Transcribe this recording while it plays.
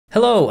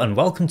Hello and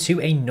welcome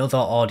to another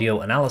audio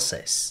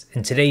analysis.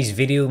 In today's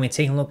video we're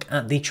taking a look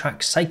at the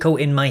track Psycho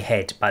in My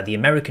Head by the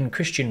American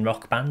Christian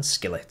rock band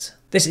Skillet.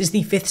 This is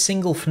the fifth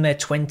single from their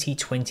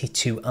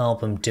 2022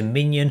 album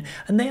Dominion,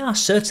 and they are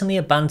certainly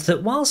a band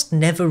that, whilst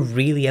never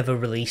really ever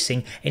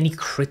releasing any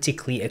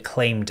critically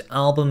acclaimed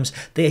albums,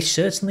 they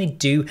certainly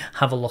do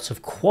have a lot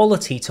of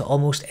quality to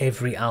almost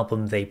every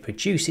album they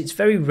produce. It's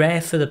very rare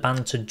for the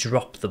band to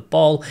drop the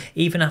ball,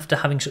 even after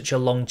having such a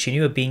long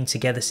tenure, being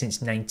together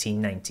since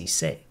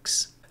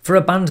 1996. For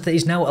a band that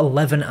is now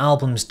 11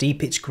 albums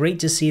deep, it's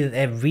great to see that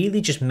they're really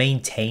just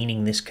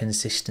maintaining this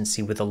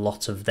consistency with a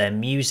lot of their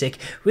music,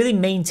 really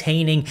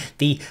maintaining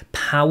the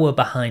power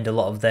behind a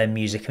lot of their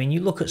music. I mean, you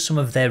look at some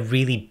of their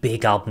really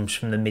big albums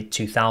from the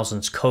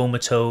mid-2000s,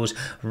 Comatose,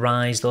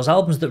 Rise, those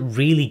albums that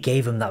really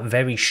gave them that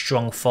very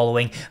strong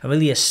following and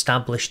really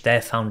established their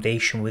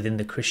foundation within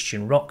the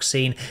Christian rock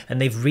scene,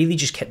 and they've really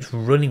just kept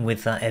running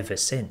with that ever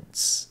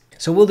since.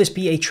 So will this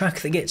be a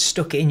track that gets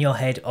stuck in your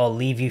head or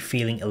leave you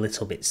feeling a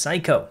little bit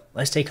psycho?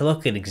 Let's take a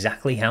look at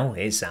exactly how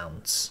it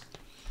sounds.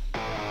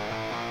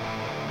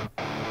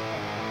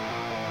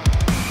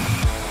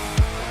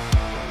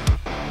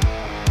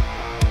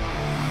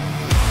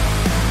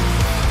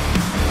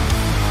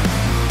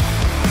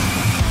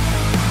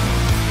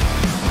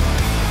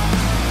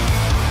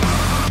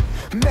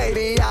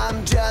 Maybe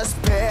I'm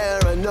just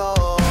paranoid,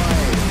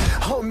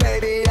 or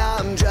maybe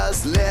I'm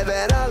just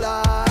living a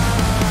lie.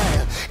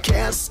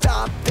 Can't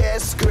stop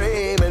this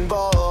screaming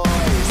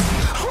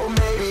voice, or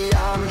maybe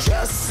I'm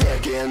just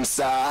sick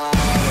inside.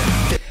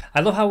 I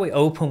love how we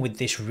open with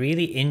this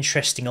really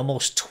interesting,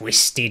 almost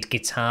twisted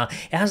guitar.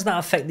 It has that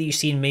effect that you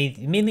see in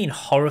mainly in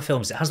horror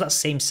films. It has that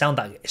same sound,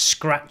 that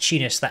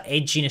scratchiness, that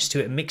edginess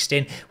to it, mixed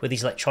in with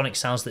these electronic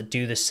sounds that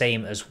do the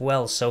same as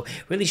well. So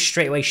really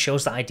straight away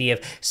shows that idea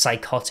of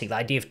psychotic, the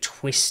idea of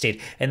twisted,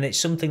 and it's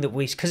something that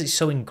because it's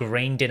so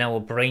ingrained in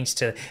our brains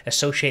to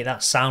associate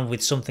that sound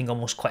with something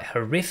almost quite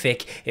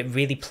horrific, it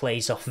really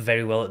plays off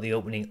very well at the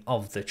opening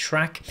of the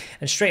track.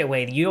 And straight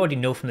away, you already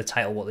know from the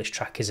title what this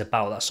track is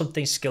about. That's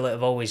something Skillet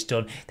have always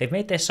done. They've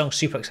made their songs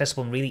super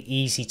accessible and really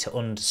easy to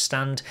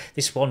understand.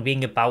 This one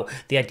being about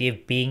the idea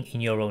of being in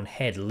your own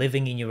head,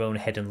 living in your own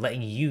head and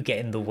letting you get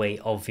in the way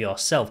of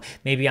yourself.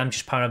 Maybe I'm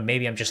just paranoid,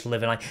 maybe I'm just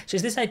living life. So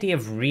it's this idea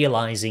of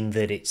realizing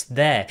that it's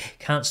there.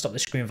 Can't stop the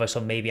screaming voice,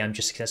 or maybe I'm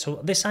just successful.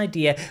 So this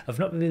idea of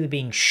not really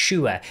being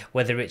sure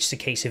whether it's the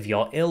case of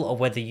you're ill or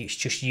whether it's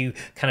just you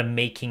kind of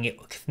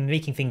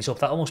making things up,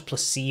 that almost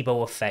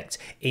placebo effect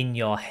in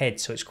your head.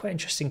 So it's quite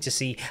interesting to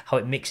see how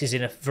it mixes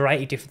in a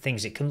variety of different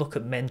things. It can look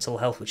at mental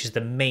health, which is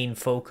the main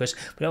focus,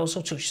 but it also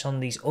touches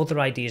on these other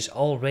ideas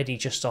already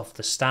just off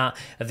the start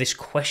of this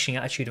questioning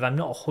attitude of I'm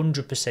not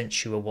 100%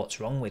 sure what's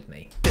wrong with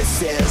me.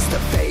 This is the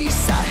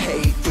face I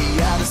hate,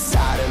 the other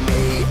side of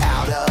me.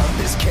 Out of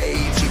this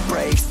cage he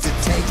breaks to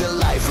take the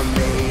life from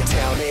me.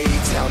 Tell me,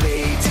 tell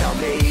me, tell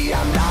me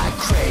I'm not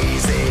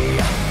crazy.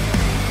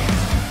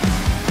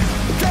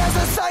 There's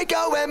a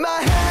psycho in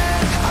my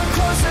head, I'm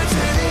closer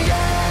to the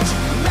edge,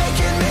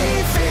 making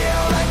me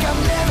feel like I'm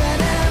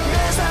living in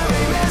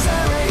misery,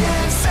 misery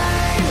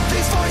insane.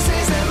 These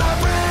voices in my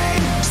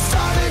brain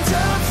starting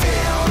to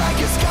feel like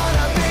it's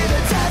gonna be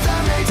the death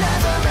of me,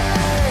 death of me.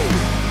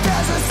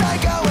 There's a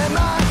psycho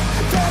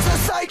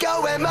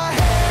in my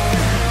head.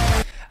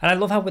 And I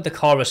love how with the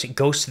chorus it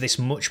goes to this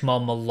much more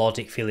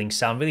melodic feeling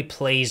sound, really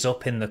plays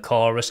up in the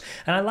chorus,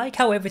 and I like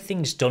how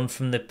everything's done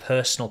from the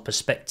personal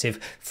perspective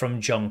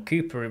from John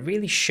Cooper. It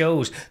really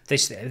shows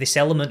this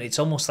element. It's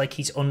almost like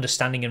he's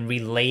understanding and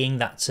relaying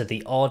that to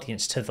the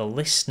audience, to the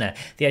listener.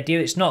 The idea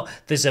it's not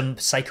there's a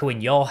psycho in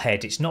your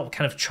head, it's not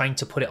kind of trying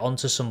to put it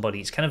onto somebody,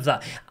 it's kind of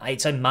that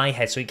it's in my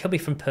head. So it could be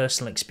from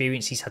personal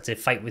experience, he's had to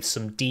fight with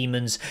some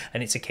demons,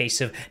 and it's a case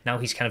of now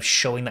he's kind of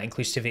showing that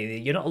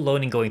inclusivity. You're not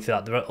alone in going through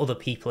that, there are other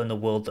people in the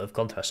world that have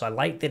gone through it. So I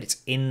like that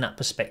it's in that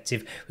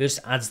perspective. It just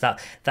adds that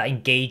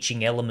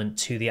engaging element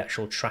to the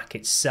actual track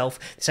itself.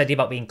 This idea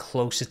about being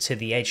closer to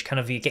the edge, kind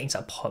of you're getting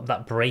to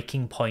that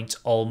breaking point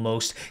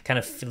almost, kind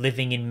of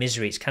living in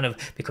misery. It's kind of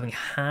becoming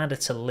harder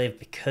to live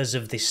because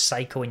of this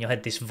psycho in your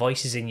head, these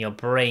voices in your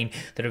brain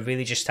that are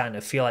really just starting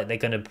to feel like they're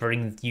going to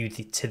bring you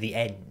to the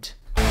end.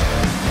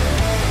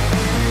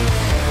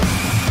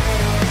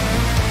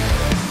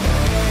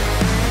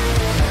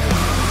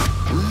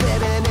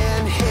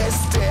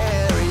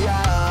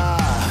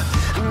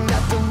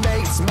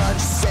 Much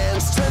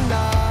sense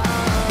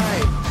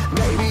tonight.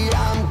 Maybe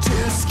I'm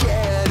too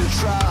scared to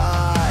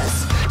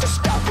trust, to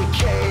stop the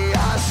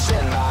chaos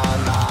in my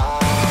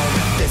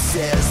mind. This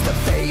is the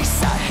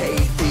face I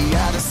hate, the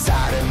other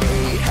side of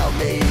me. Help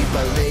me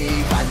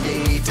believe I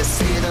need to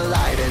see the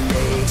light in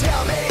me.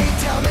 Tell me,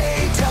 tell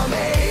me, tell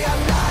me I'm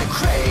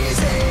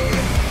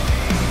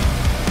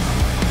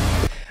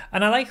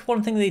And I like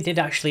one thing they did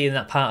actually in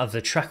that part of the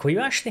track where you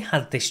actually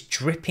had this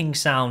dripping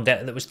sound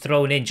that was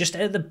thrown in just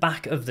at the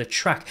back of the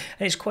track.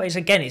 And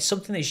it's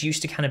something that's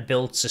used to kind of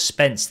build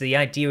suspense. The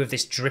idea of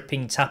this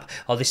dripping tap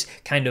or this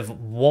kind of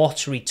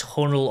watery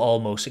tunnel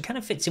almost, it kind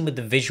of fits in with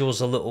the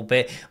visuals a little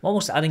bit,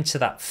 almost adding to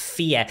that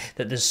fear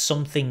that there's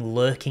something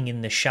lurking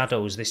in the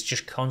shadows, this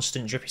just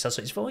constant dripping sound.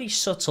 So it's very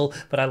subtle,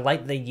 but I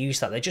like they use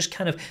that. They're just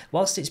kind of,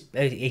 whilst it's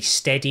a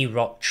steady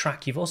rock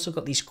track, you've also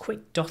got these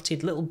quick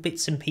dotted little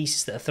bits and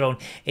pieces that are thrown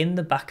in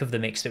the back of the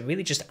mix that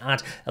really just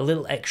add a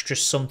little extra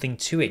something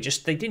to it.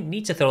 Just they didn't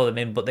need to throw them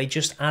in, but they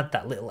just add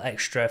that little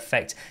extra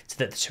effect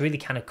to really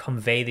kind of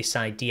convey this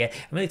idea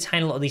and really tie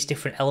in a lot of these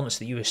different elements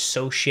that you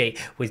associate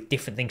with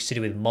different things to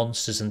do with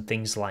monsters and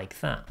things like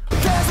that.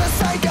 There's a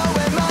psycho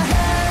in my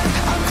head,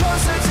 I'm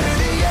closer to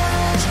the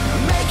edge,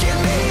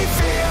 making me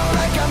feel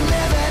like I'm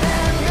living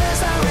in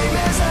misery,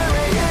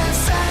 misery,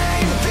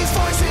 insane. These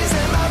voices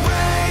in my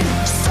brain,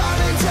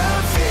 starting to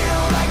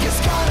feel like it's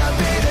gonna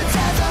be the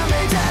death of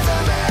me, death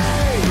of me.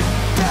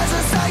 There's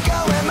a psycho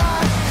in my,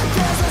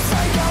 there's a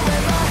psycho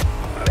in my.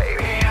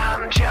 Maybe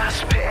I'm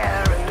just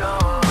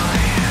paranoid,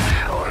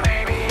 or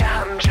maybe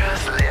I'm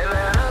just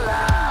living a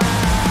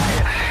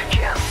lie.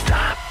 Can't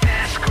stop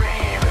this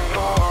screaming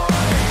boy,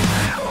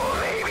 or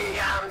maybe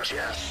I'm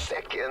just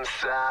sick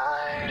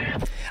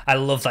inside. I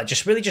love that,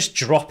 just really just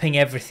dropping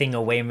everything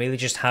away and really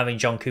just having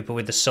John Cooper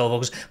with the solo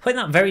vocals, putting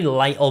that very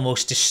light,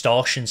 almost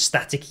distortion,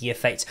 staticky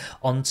effect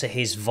onto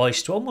his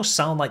voice to almost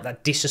sound like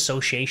that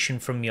disassociation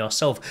from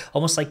yourself,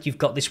 almost like you've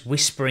got this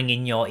whispering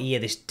in your ear,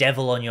 this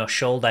devil on your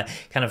shoulder,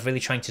 kind of really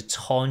trying to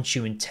taunt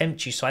you and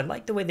tempt you. So I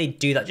like the way they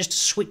do that, just to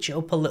switch it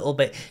up a little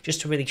bit, just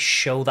to really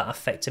show that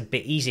effect a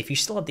bit easy. If you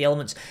still had the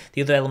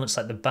other elements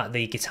like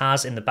the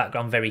guitars in the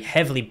background very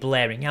heavily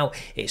blaring out,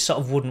 it sort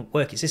of wouldn't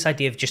work. It's this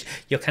idea of just,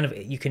 you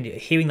can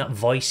hearing that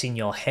voice in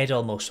your head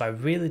almost. So I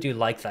really do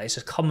like that. It's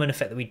a common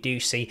effect that we do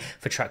see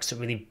for tracks that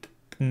really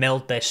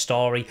meld their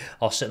story,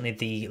 or certainly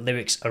the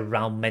lyrics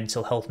around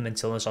mental health,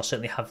 mental illness, or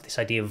certainly have this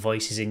idea of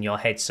voices in your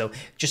head. So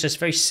just this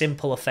very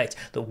simple effect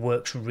that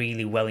works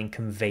really well in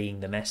conveying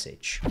the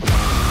message.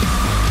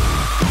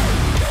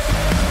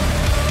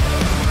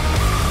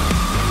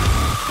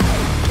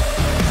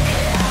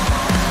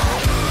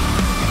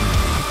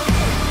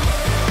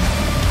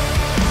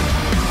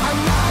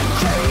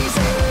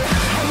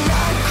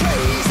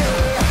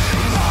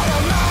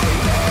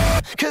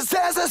 Cause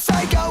there's a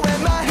psycho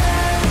in my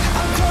head,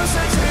 I'm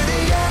closer to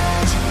the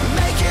edge,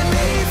 making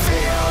me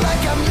feel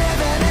like I'm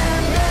living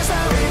in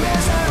misery,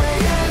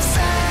 misery,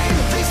 insane.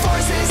 These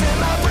voices in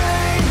my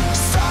brain,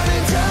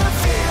 starting to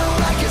feel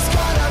like it's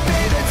gonna be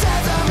the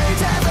death of me,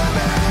 death of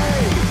me.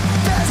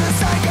 There's a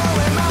psycho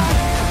in my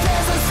head,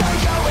 there's a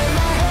psycho in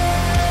my head.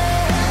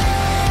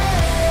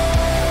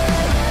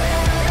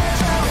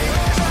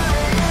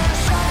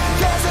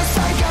 There's a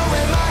psycho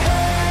in my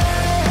head.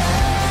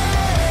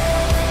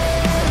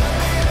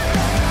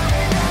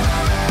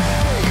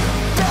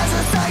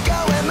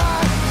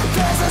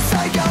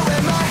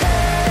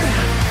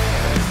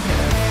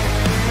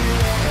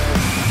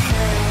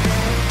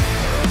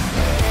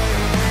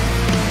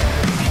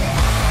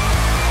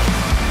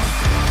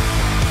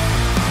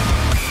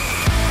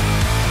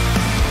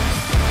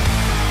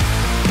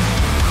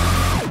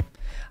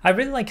 I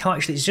really like how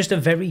actually it's just a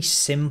very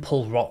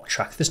simple rock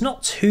track. There's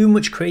not too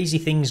much crazy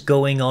things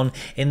going on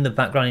in the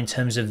background in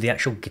terms of the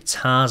actual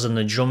guitars and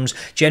the drums.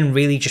 Jen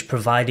really just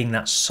providing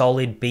that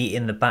solid beat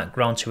in the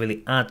background to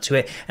really add to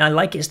it. And I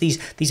like it's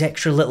these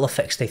extra little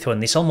effects they throw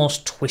in, this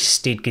almost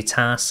twisted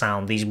guitar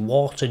sound, these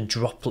water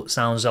droplet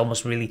sounds,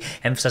 almost really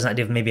emphasizing that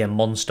idea of maybe a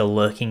monster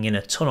lurking in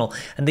a tunnel.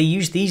 And they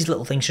use these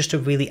little things just to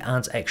really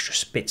add extra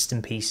bits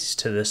and pieces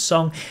to the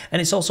song.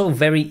 And it's also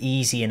very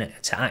easy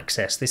to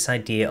access, this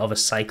idea of a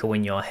psycho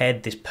in your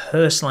head, this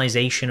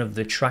personalization of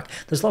the track.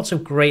 There's lots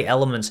of great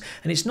elements,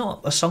 and it's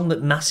not a song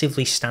that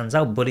massively stands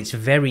out, but it's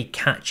very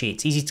catchy.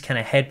 It's easy to kind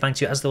of headbang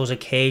to. It has those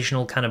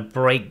occasional kind of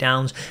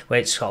breakdowns where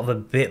it's sort of a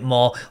bit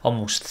more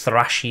almost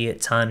thrashy at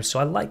times. So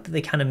I like that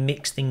they kind of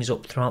mix things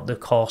up throughout the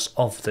course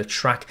of the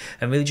track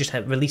and really just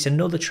release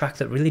another track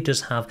that really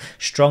does have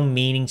strong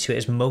meaning to it,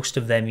 as most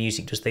of their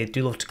music does. They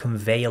do love to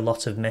convey a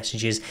lot of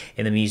messages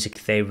in the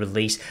music they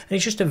release, and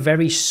it's just a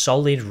very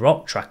solid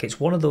rock track. It's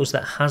one of those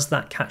that has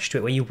that catch to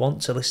it where you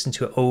want to listen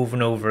to it over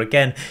and over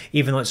again,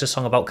 even though it's a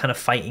song about kind of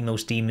fighting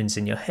those demons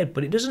in your head,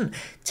 but it doesn't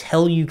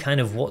tell you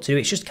kind of what to do.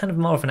 It's just kind of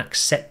more of an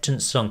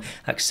acceptance song,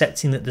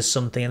 accepting that there's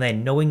something there,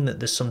 knowing that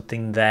there's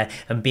something there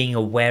and being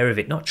aware of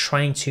it, not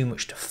trying too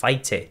much to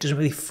fight it. It doesn't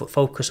really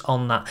focus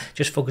on that,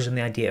 just focus on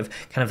the idea of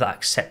kind of that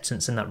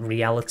acceptance and that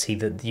reality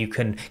that you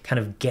can kind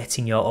of get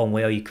in your own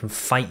way, or you can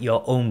fight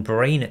your own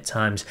brain at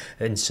times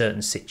in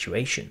certain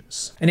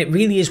situations. And it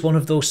really is one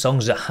of those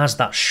songs that has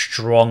that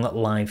strong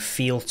live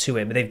feel to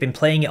it. But they've been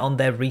playing it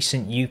on their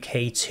recent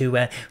UK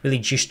tour, really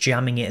just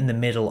jamming it in the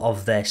middle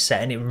of their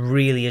set, and it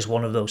really is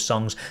one of those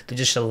songs that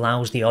just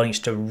allows the audience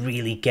to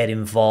really get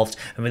involved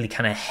and really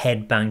kind of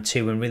headbang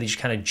to and really just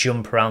kind of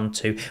jump around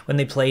to. When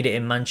they played it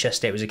in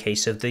Manchester, it was a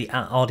case of the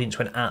audience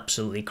went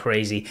absolutely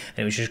crazy, and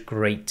it was just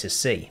great to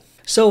see.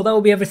 So that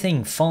will be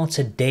everything for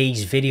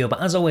today's video,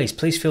 but as always,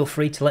 please feel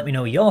free to let me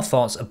know your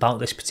thoughts about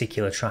this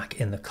particular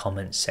track in the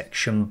comments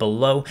section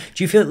below.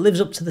 Do you feel it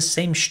lives up to the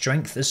same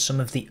strength as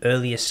some of the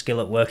earlier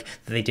Skillet work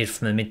that they did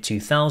from the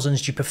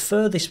mid-2000s? Do you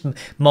prefer this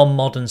more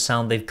modern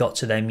sound they've got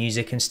to their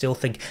music and still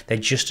think they're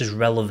just as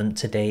relevant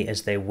today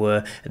as they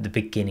were at the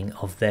beginning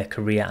of their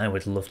career? I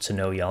would love to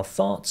know your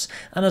thoughts.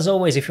 And as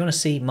always, if you want to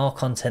see more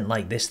content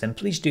like this, then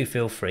please do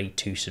feel free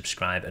to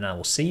subscribe, and I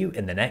will see you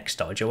in the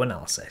next audio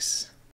analysis.